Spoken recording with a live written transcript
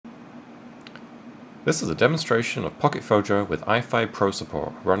This is a demonstration of Pocket Phojo with Wi-Fi Pro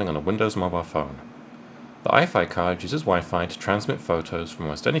support running on a Windows mobile phone. The Wi-Fi card uses Wi-Fi to transmit photos from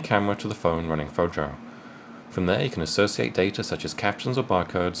almost any camera to the phone running Phojo. From there you can associate data such as captions or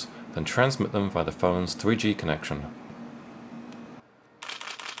barcodes, then transmit them via the phone's 3G connection.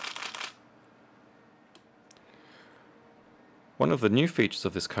 One of the new features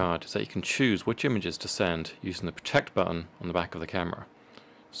of this card is that you can choose which images to send using the Protect button on the back of the camera.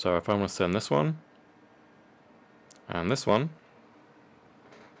 So if I want to send this one, and this one,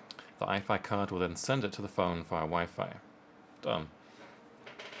 the Wi-Fi card will then send it to the phone via Wi-Fi. Done.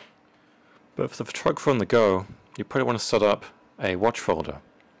 But for the photographer on the go, you probably want to set up a watch folder.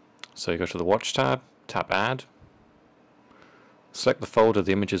 So you go to the Watch tab, tap Add, select the folder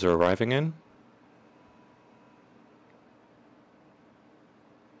the images are arriving in,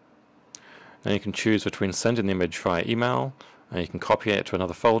 and you can choose between sending the image via email, and you can copy it to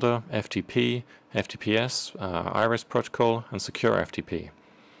another folder, FTP, FTPS, Iris protocol, and secure FTP. You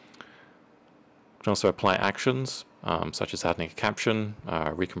can also apply actions, such as adding a caption,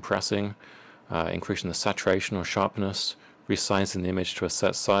 recompressing, increasing the saturation or sharpness, resizing the image to a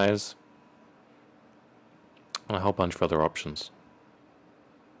set size, and a whole bunch of other options.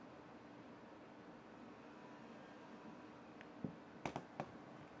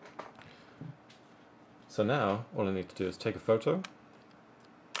 So now, all I need to do is take a photo,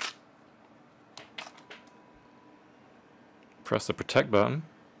 press the Protect button,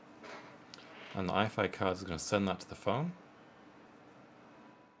 and the Wi-Fi card is going to send that to the phone.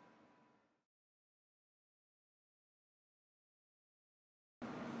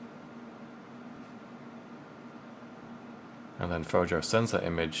 And then Phojo sends that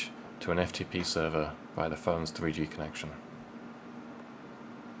image to an FTP server via the phone's 3G connection.